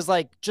 Because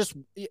just,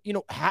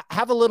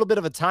 have a little bit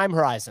of a time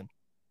horizon,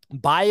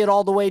 buy it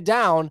all the way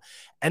down.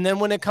 And then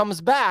when it comes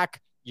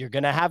back, you're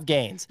going to have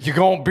gains. You're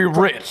going to be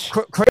rich.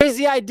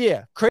 Crazy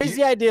idea.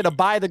 Crazy idea to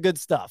buy the good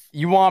stuff.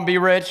 You want to be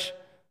rich?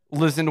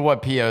 Listen to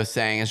what Pio is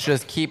saying. It's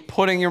just keep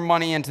putting your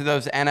money into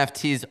those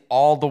NFTs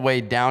all the way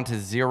down to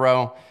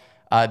zero.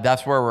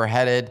 That's where we're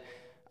headed.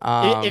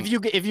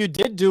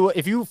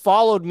 If you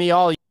followed me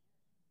all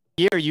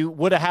year, you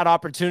would have had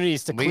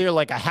opportunities to clear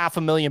like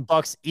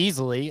 $500,000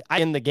 easily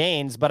in the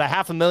gains, but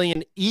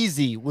 $500,000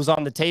 easy was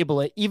on the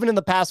table even in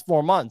the past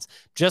 4 months.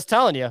 Just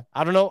telling you.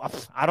 I don't know.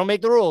 I don't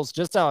make the rules.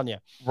 Just telling you.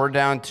 We're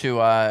down to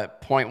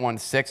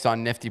 0.16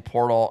 on Nifty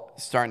Portal,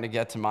 starting to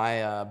get to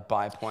my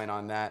buy point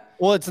on that.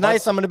 Well, it's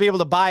nice. I'm going to be able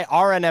to buy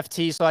our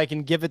NFT so I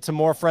can give it to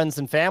more friends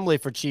and family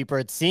for cheaper.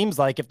 It seems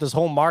like if this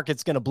whole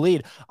market's going to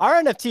bleed, our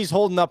NFT is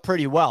holding up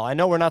pretty well. I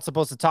know we're not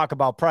supposed to talk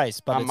about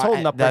price, but it's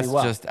holding up pretty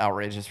well. That's just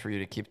outrageous for you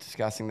to keep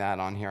discussing that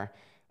on here.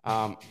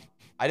 I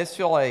just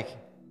feel like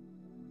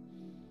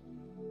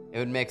it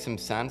would make some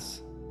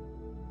sense.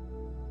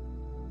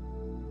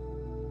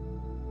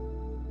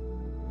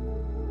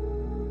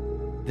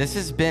 This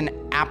has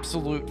been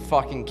absolute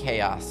fucking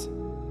chaos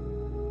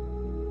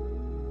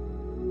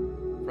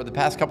for the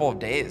past couple of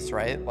days,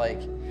 right? Like,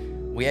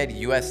 we had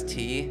UST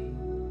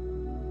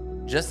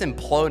just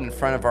implode in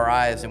front of our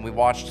eyes, and we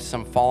watched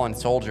some fallen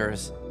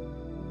soldiers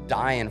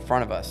die in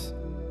front of us.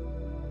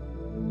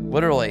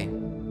 Literally.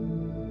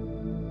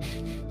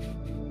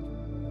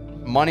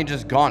 Money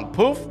just gone.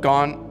 Poof,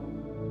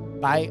 gone.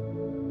 Bye.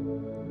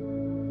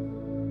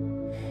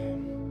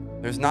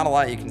 There's not a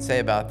lot you can say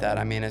about that.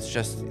 I mean, it's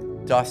just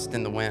dust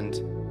in the wind.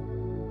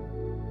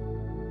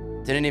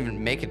 Didn't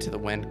even make it to the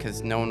wind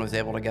because no one was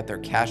able to get their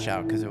cash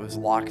out because it was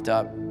locked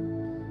up,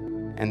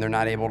 and they're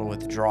not able to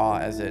withdraw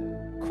as it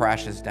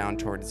crashes down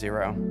towards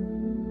zero.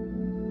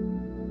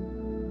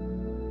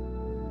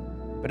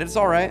 But it's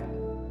all right.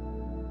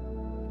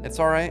 It's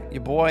all right.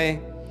 Your boy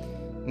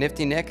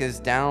Nifty Nick is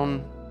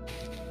down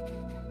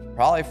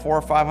probably $400,000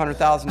 or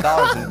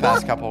 $500,000 in the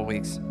past couple of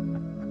weeks.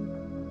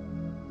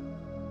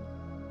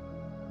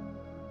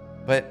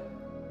 But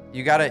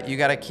you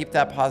gotta keep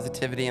that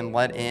positivity and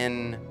let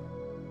in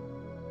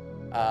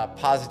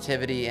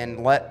positivity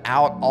and let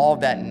out all of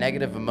that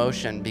negative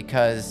emotion,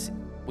 because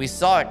we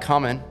saw it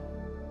coming.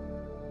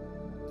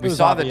 We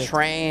saw the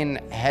train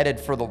headed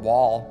for the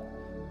wall,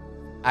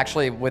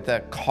 actually with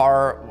a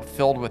car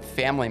filled with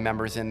family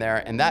members in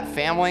there, and that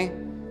family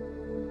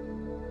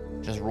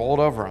just rolled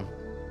over them.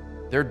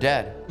 They're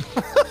dead.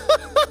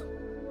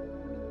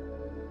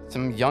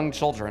 Some young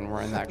children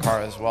were in that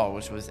car as well,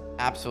 which was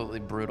absolutely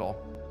brutal.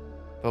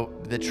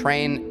 But the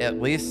train,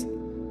 at least,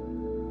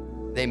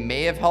 they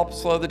may have helped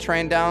slow the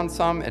train down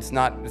some. It's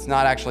not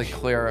actually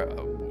clear.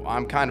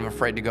 I'm kind of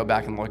afraid to go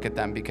back and look at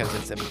them because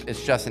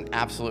it's just an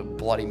absolute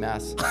bloody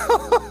mess.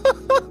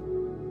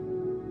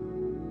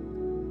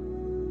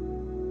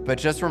 But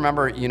just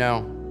remember, you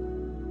know,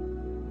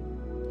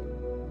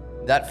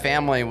 that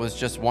family was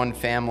just one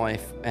family,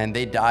 and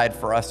they died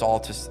for us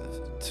all to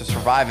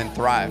survive and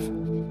thrive.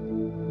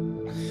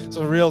 It's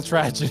a real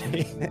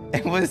tragedy.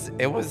 It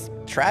was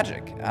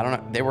tragic. I don't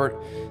know. They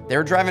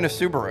were driving a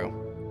Subaru,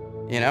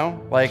 you know?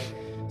 Like,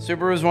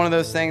 Subaru is one of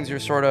those things you're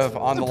sort of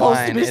on the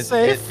line. Is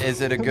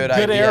it a good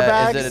idea?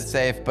 Airbags? Is it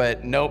safe?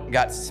 But nope,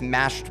 got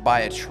smashed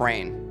by a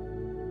train.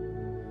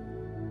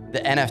 The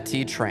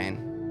NFT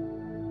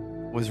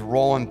train was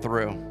rolling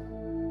through.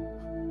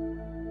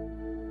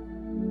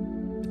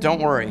 But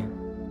don't worry.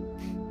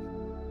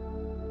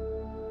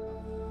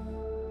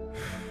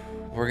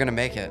 We're going to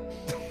make it.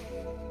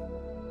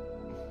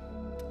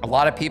 A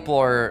lot of people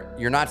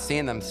you're not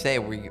seeing them say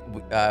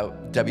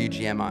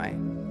WGMI,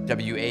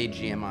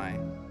 WAGMI.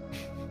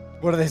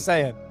 What are they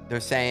saying? They're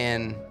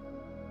saying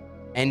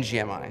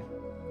NGMI.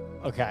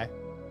 Okay.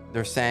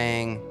 They're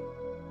saying,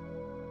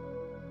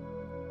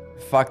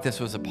 fuck, this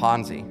was a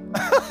Ponzi.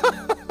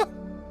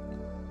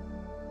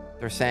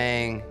 They're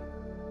saying,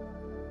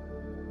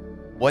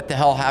 what the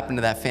hell happened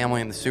to that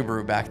family in the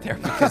Subaru back there?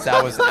 Because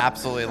that was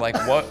absolutely like,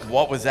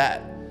 what was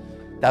that?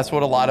 That's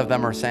what a lot of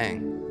them are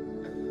saying.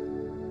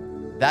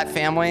 That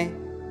family,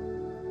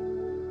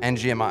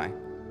 NGMI,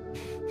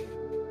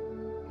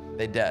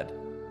 they dead.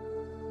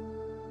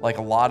 Like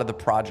a lot of the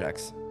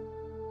projects.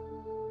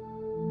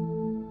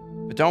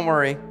 But don't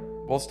worry,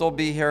 we'll still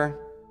be here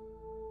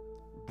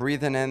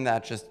breathing in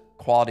that just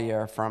quality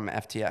air from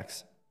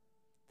FTX,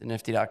 the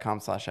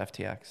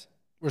nifty.com/FTX.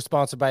 We're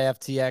sponsored by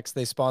FTX.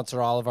 They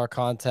sponsor all of our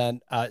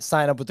content.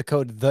 Sign up with the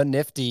code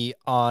THENIFTY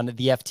on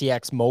the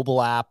FTX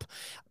mobile app.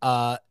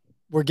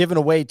 We're giving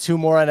away 2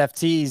 more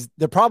NFTs.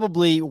 They're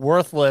probably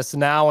worthless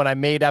now, and I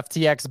made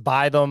FTX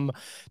buy them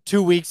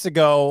 2 weeks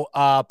ago,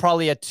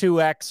 probably at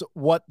 2x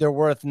what they're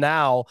worth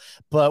now.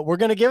 But we're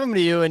going to give them to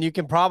you, and you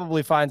can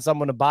probably find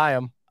someone to buy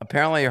them.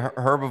 Apparently,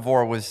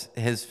 Herbivore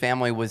his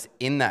family was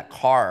in that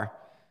car.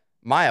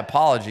 My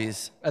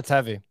apologies. That's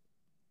heavy.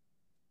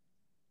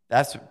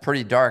 That's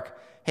pretty dark.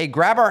 Hey,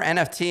 grab our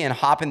NFT and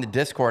hop in the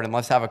Discord, and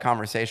let's have a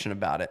conversation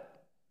about it.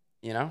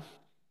 You know?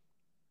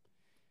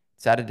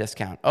 It's at a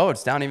discount. Oh,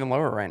 it's down even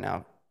lower right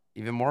now.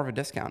 Even more of a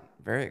discount.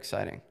 Very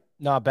exciting.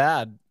 Not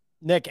bad.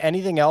 Nick,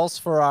 anything else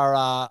for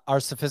our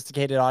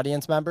sophisticated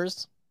audience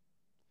members?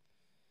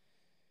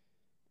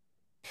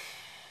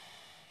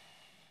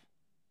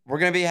 We're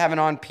going to be having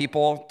on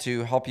people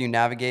to help you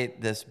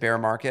navigate this bear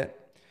market.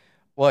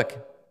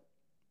 Look,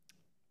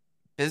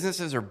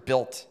 businesses are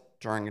built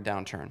during a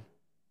downturn.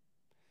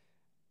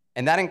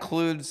 And that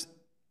includes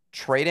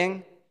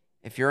trading.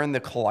 If you're in the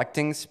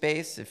collecting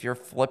space, if you're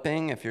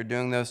flipping, if you're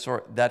doing that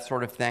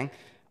sort of thing,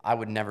 I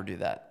would never do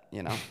that.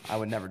 I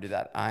would never do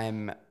that.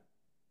 I'm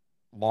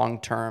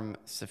long-term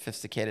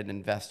sophisticated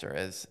investor,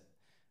 as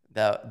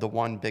the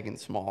one big and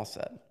small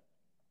said.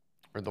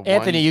 Or the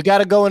Anthony, one. you got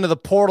to go into the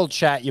portal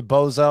chat, you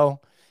bozo.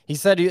 He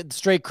said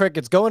straight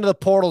crickets. Go into the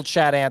portal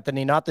chat,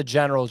 Anthony, not the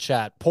general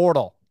chat.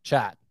 Portal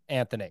chat,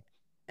 Anthony.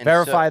 And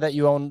Verify that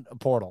you own a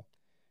portal.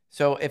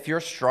 So if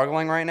you're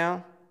struggling right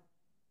now,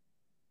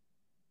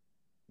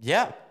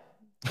 yeah,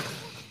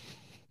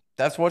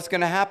 that's what's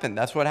going to happen.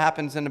 That's what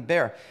happens in a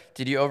bear.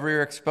 Did you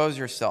overexpose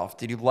yourself?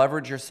 Did you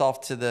leverage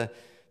yourself to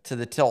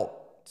the tilt?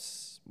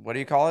 What do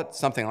you call it?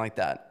 Something like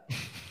that.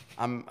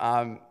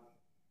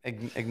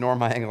 Ignore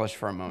my English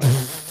for a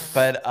moment.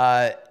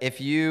 But if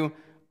you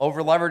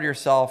over-levered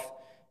yourself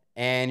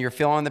and you're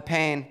feeling the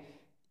pain,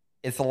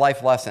 it's a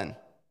life lesson.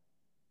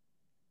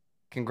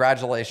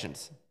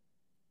 Congratulations.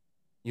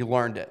 You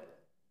learned it.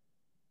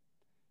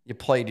 You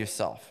played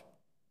yourself.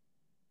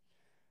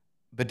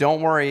 But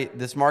don't worry,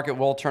 this market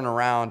will turn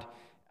around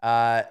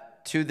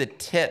to the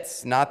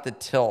tits, not the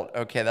tilt.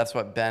 Okay, that's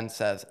what Ben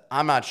says.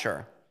 I'm not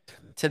sure.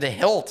 To the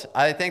hilt.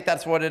 I think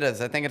that's what it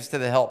is. I think it's to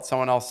the hilt.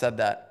 Someone else said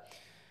that.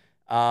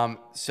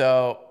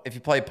 So if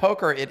you play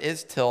poker, it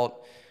is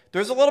tilt.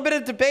 There's a little bit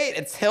of debate.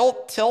 It's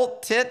hilt,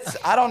 tilt, tits.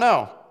 I don't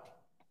know.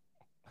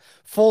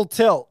 Full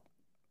tilt.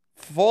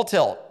 Full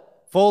tilt.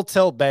 Full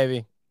tilt,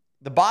 baby.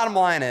 The bottom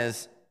line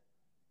is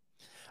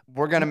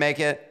we're going to make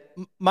it.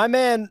 My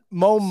man,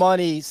 Mo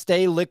Money,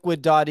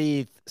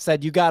 StayLiquid.eth,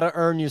 said you got to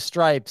earn your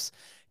stripes,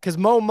 because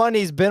Mo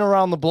Money's been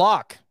around the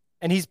block,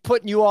 and he's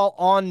putting you all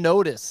on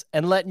notice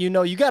and letting you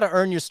know you got to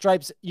earn your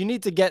stripes. You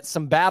need to get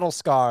some battle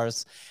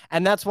scars,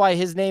 and that's why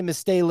his name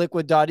is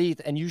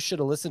StayLiquid.eth, and you should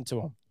have listened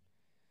to him.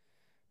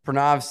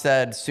 Pranav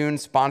said, soon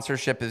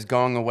sponsorship is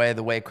going away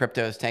the way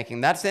crypto is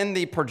tanking. That's in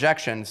the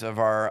projections of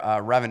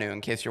our revenue, in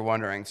case you're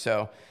wondering.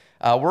 So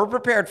we're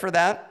prepared for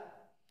that.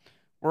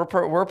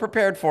 We're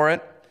prepared for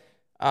it.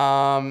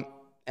 And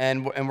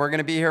we're going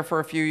to be here for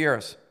a few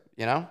years,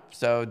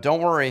 So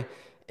don't worry.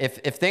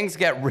 If things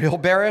get real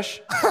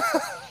bearish,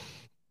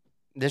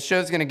 this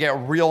show's going to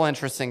get real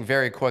interesting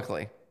very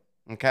quickly.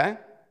 Okay?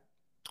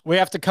 We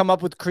have to come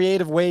up with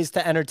creative ways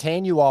to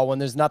entertain you all when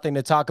there's nothing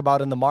to talk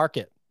about in the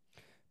market.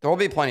 There will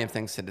be plenty of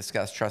things to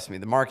discuss. Trust me.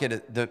 The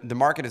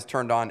market is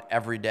turned on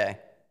every day.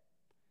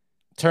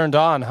 Turned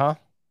on, huh?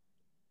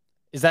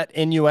 Is that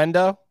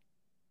innuendo?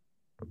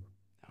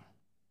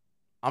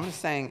 I'm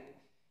just saying,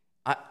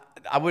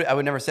 I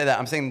would never say that.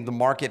 I'm saying the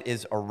market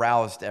is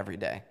aroused every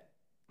day.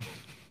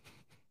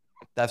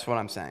 That's what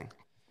I'm saying.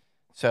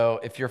 So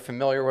if you're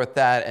familiar with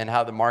that and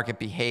how the market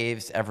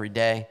behaves every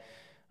day,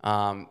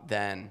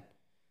 then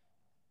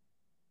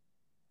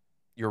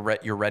you're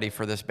ready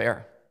for this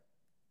bear.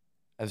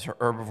 As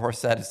Herbivore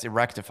said, it's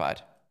rectified.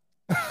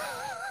 And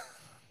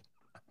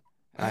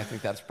I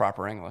think that's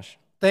proper English.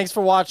 Thanks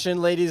for watching,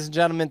 ladies and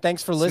gentlemen.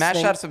 Thanks for listening.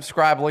 Smash that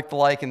subscribe, lick the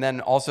like, and then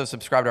also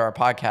subscribe to our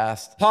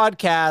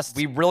podcast.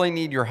 We really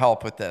need your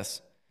help with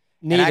this.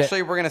 And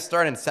actually, we're going to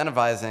start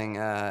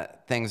incentivizing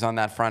things on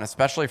that front,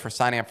 especially for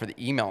signing up for the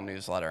email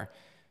newsletter.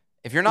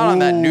 If you're not on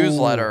that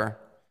newsletter,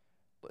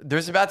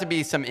 there's about to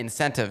be some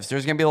incentives.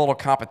 There's going to be a little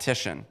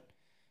competition.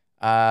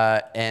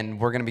 And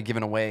we're going to be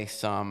giving away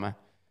some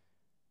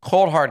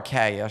cold hard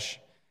cash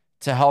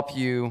to help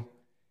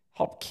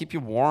keep you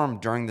warm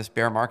during this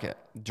bear market,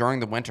 during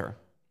the winter.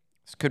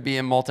 This could be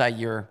a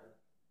multi-year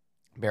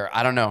bear.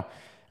 I don't know.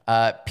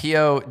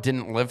 P.O.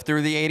 didn't live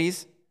through the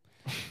 80s,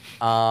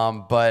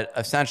 but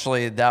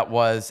essentially there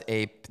was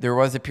a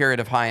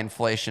period of high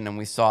inflation, and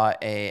we saw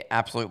a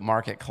absolute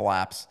market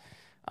collapse.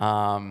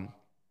 I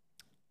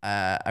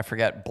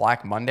forget,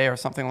 Black Monday or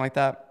something like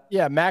that.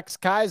 Yeah, Max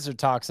Kaiser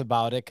talks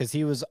about it because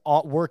he was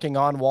working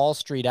on Wall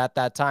Street at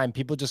that time.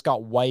 People just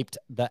got wiped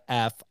the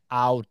F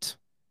out.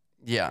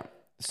 Yeah.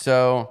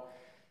 So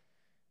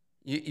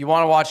you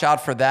want to watch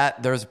out for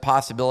that. There's a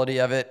possibility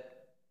of it.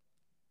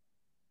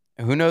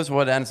 Who knows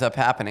what ends up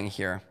happening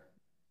here?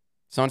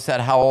 Someone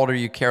said, how old are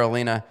you,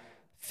 Carolina?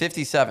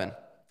 57.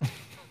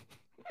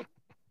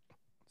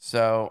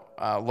 So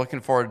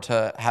looking forward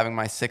to having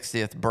my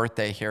 60th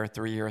birthday here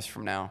 3 years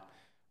from now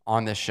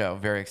on this show.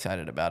 Very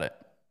excited about it.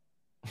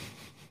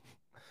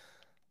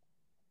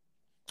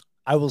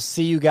 I will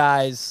see you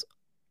guys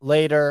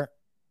later.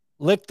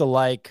 Lick the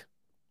like.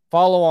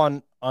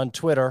 Follow on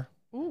Twitter.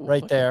 Ooh,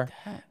 right there.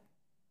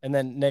 And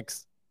then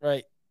Nick's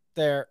right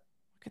there.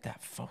 Look at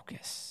that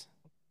focus.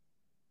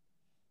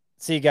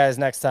 See you guys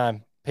next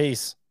time.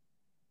 Peace.